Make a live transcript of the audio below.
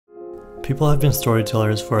People have been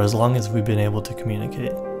storytellers for as long as we've been able to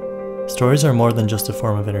communicate. Stories are more than just a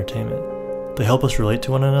form of entertainment. They help us relate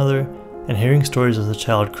to one another, and hearing stories as a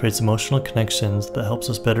child creates emotional connections that helps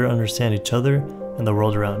us better understand each other and the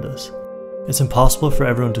world around us. It's impossible for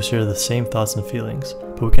everyone to share the same thoughts and feelings,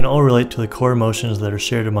 but we can all relate to the core emotions that are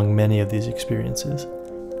shared among many of these experiences.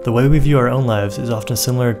 The way we view our own lives is often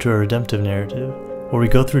similar to a redemptive narrative, where we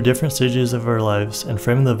go through different stages of our lives and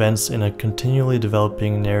frame the events in a continually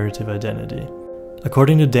developing narrative identity.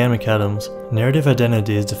 According to Dan McAdams, narrative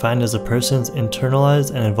identity is defined as a person's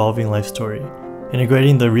internalized and evolving life story,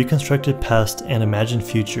 integrating the reconstructed past and imagined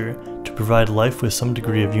future to provide life with some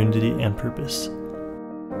degree of unity and purpose.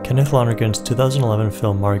 Kenneth Lonergan's 2011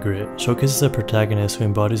 film Margaret showcases a protagonist who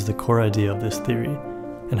embodies the core idea of this theory,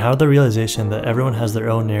 and how the realization that everyone has their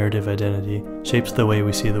own narrative identity shapes the way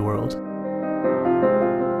we see the world.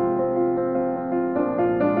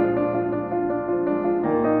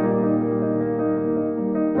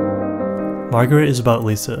 Margaret is about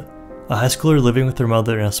Lisa, a high schooler living with her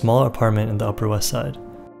mother in a small apartment in the Upper West Side.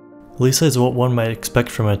 Lisa is what one might expect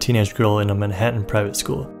from a teenage girl in a Manhattan private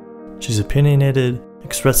school. She's opinionated,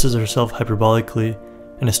 expresses herself hyperbolically,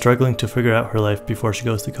 and is struggling to figure out her life before she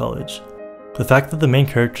goes to college. The fact that the main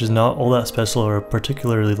character is not all that special or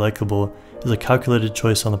particularly likable is a calculated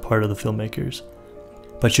choice on the part of the filmmakers.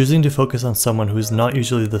 By choosing to focus on someone who is not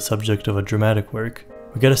usually the subject of a dramatic work,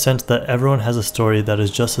 we get a sense that everyone has a story that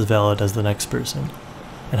is just as valid as the next person,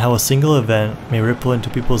 and how a single event may ripple into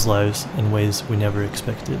people's lives in ways we never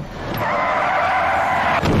expected.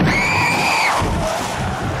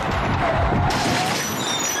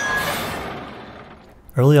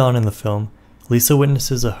 Early on in the film, Lisa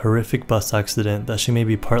witnesses a horrific bus accident that she may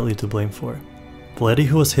be partly to blame for. The lady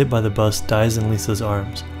who was hit by the bus dies in Lisa's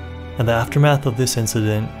arms, and the aftermath of this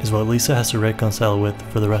incident is what Lisa has to reconcile with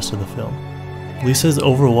for the rest of the film. Lisa is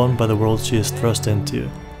overwhelmed by the world she is thrust into,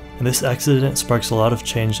 and this accident sparks a lot of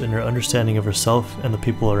change in her understanding of herself and the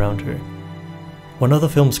people around her. One of the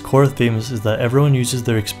film's core themes is that everyone uses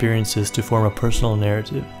their experiences to form a personal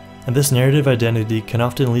narrative, and this narrative identity can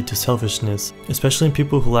often lead to selfishness, especially in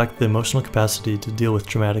people who lack the emotional capacity to deal with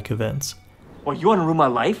traumatic events. What, you want to ruin my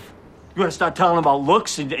life? You want to start telling about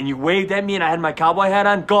looks and you waved at me and I had my cowboy hat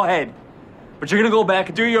on? Go ahead. But you're going to go back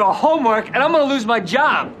and do your homework and I'm going to lose my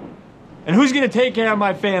job. And who's going to take care of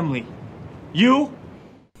my family? You?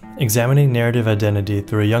 Examining narrative identity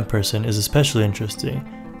through a young person is especially interesting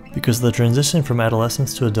because the transition from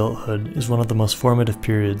adolescence to adulthood is one of the most formative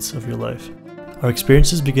periods of your life. Our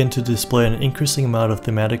experiences begin to display an increasing amount of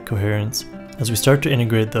thematic coherence as we start to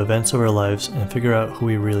integrate the events of our lives and figure out who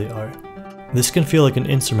we really are. This can feel like an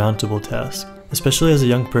insurmountable task, especially as a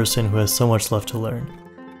young person who has so much left to learn.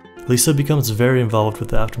 Lisa becomes very involved with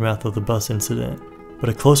the aftermath of the bus incident, but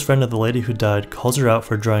a close friend of the lady who died calls her out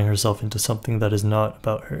for drawing herself into something that is not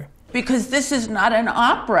about her. Because this is not an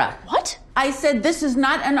opera. What? I said this is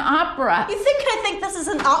not an opera. You think I think this is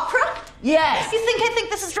an opera? Yes. You think I think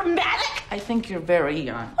this is dramatic? I think you're very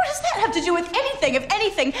young. What does that have to do with anything? If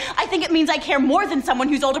anything, I think it means I care more than someone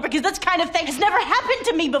who's older because this kind of thing has never happened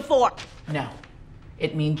to me before. No.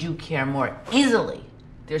 It means you care more easily.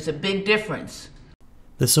 There's a big difference.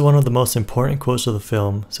 This is one of the most important quotes of the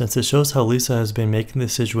film since it shows how Lisa has been making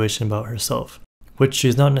this situation about herself, which she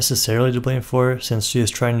is not necessarily to blame for since she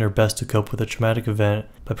is trying her best to cope with a traumatic event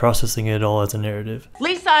by processing it all as a narrative.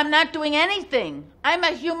 Lisa, I'm not doing anything. I'm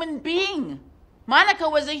a human being. Monica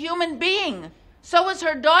was a human being. So is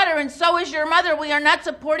her daughter and so is your mother. We are not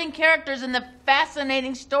supporting characters in the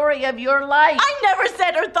fascinating story of your life. I never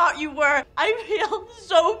said or thought you were. I feel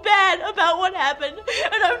so bad about what happened,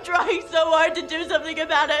 and I'm trying so hard to do something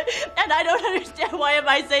about it, and I don't understand why if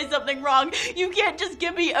I say something wrong, you can't just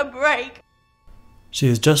give me a break. She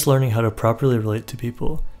is just learning how to properly relate to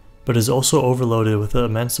people, but is also overloaded with the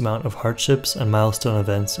immense amount of hardships and milestone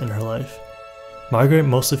events in her life. Margaret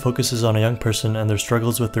mostly focuses on a young person and their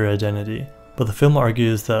struggles with their identity, but the film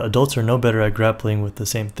argues that adults are no better at grappling with the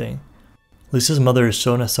same thing. Lisa's mother is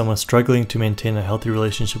shown as someone struggling to maintain a healthy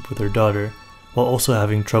relationship with her daughter, while also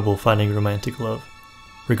having trouble finding romantic love.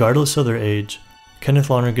 Regardless of their age, Kenneth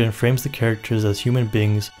Lonergan frames the characters as human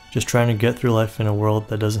beings just trying to get through life in a world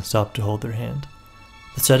that doesn't stop to hold their hand.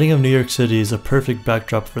 The setting of New York City is a perfect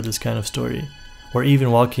backdrop for this kind of story, where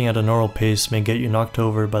even walking at a normal pace may get you knocked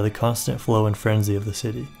over by the constant flow and frenzy of the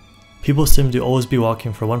city. People seem to always be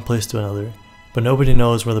walking from one place to another, but nobody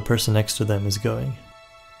knows where the person next to them is going.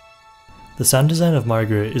 The sound design of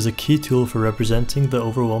Margaret is a key tool for representing the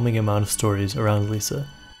overwhelming amount of stories around Lisa.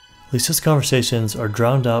 Lisa's conversations are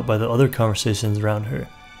drowned out by the other conversations around her,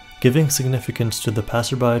 giving significance to the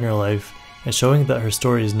passerby in her life and showing that her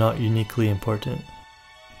story is not uniquely important.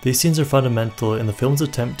 These scenes are fundamental in the film's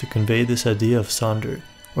attempt to convey this idea of Sonder,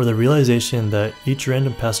 or the realization that each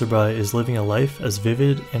random passerby is living a life as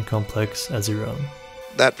vivid and complex as your own.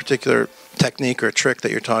 That particular technique or trick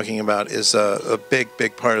that you're talking about is a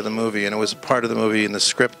big part of the movie, and it was a part of the movie in the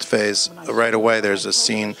script phase. Right away there's a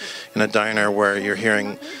scene in a diner where you're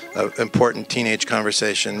hearing an important teenage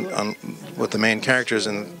conversation with the main characters,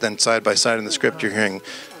 and then side by side in the script you're hearing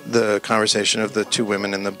the conversation of the two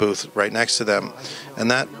women in the booth right next to them,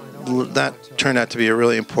 and that turned out to be a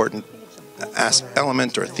really important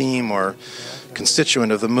element or theme or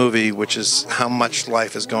constituent of the movie, which is how much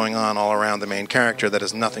life is going on all around the main character that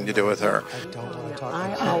has nothing to do with her.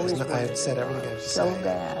 I said everything so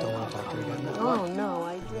bad. Don't want to talk to her again. Oh no,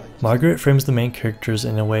 I did. Margaret frames the main characters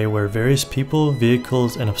in a way where various people,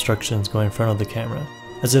 vehicles, and obstructions go in front of the camera,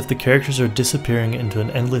 as if the characters are disappearing into an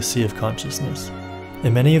endless sea of consciousness.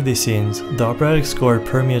 In many of these scenes, the operatic score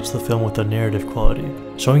permeates the film with a narrative quality,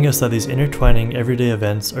 showing us that these intertwining everyday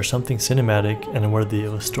events are something cinematic and worthy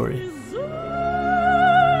of a story.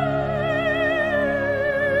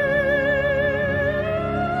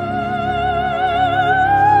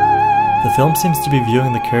 The film seems to be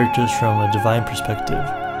viewing the characters from a divine perspective,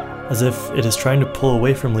 as if it is trying to pull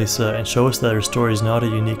away from Lisa and show us that her story is not a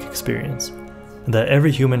unique experience, and that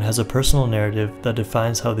every human has a personal narrative that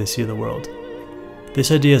defines how they see the world.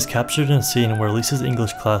 This idea is captured in a scene where Lisa's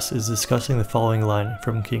English class is discussing the following line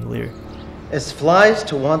from King Lear. As flies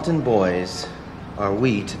to wanton boys, are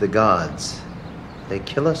we to the gods. They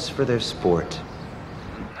kill us for their sport.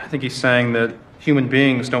 I think he's saying that human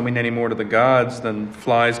beings don't mean any more to the gods than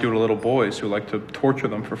flies do to little boys who like to torture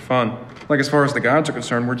them for fun. Like, as far as the gods are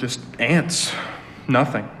concerned, we're just ants.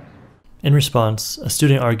 Nothing. In response, a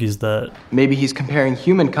student argues that maybe he's comparing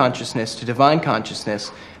human consciousness to divine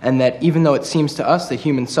consciousness, and that even though it seems to us that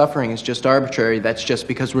human suffering is just arbitrary, that's just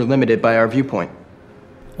because we're limited by our viewpoint.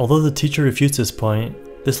 Although the teacher refutes this point,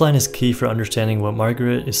 this line is key for understanding what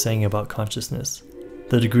Margaret is saying about consciousness.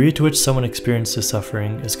 The degree to which someone experiences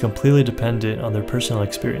suffering is completely dependent on their personal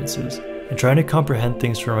experiences, and trying to comprehend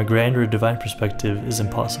things from a grand or divine perspective is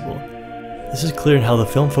impossible. This is clear in how the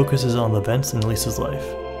film focuses on the events in Lisa's life.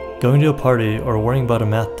 Going to a party or worrying about a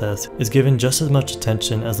math test is given just as much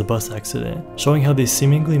attention as the bus accident, showing how these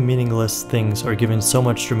seemingly meaningless things are given so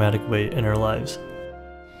much dramatic weight in our lives.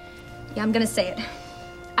 Yeah, I'm gonna say it.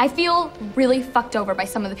 I feel really fucked over by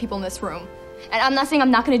some of the people in this room. And I'm not saying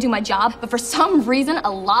I'm not gonna do my job, but for some reason,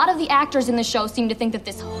 a lot of the actors in the show seem to think that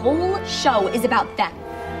this whole show is about them.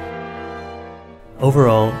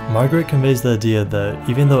 Overall, Margaret conveys the idea that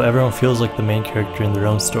even though everyone feels like the main character in their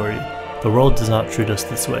own story, the world does not treat us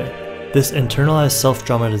this way. This internalized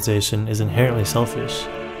self-dramatization is inherently selfish,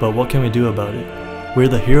 but what can we do about it? We're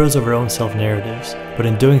the heroes of our own self-narratives, but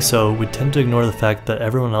in doing so, we tend to ignore the fact that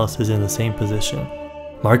everyone else is in the same position.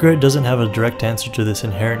 Margaret doesn't have a direct answer to this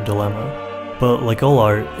inherent dilemma, but like all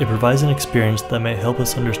art, it provides an experience that may help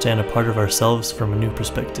us understand a part of ourselves from a new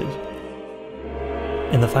perspective.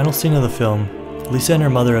 In the final scene of the film, Lisa and her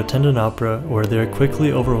mother attend an opera where they are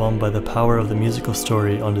quickly overwhelmed by the power of the musical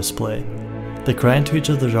story on display. They cry into each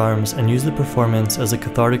other's arms and use the performance as a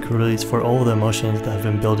cathartic release for all of the emotions that have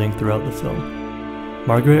been building throughout the film.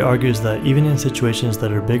 Margaret argues that even in situations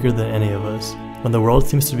that are bigger than any of us, when the world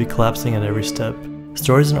seems to be collapsing at every step,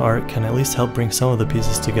 stories and art can at least help bring some of the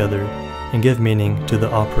pieces together and give meaning to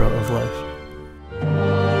the opera of life.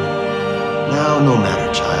 Now no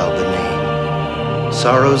matter, child, the name.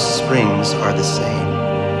 Sorrow's springs are the same.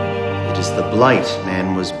 It is the blight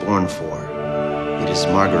man was born for. It is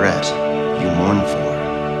Margaret you mourn for.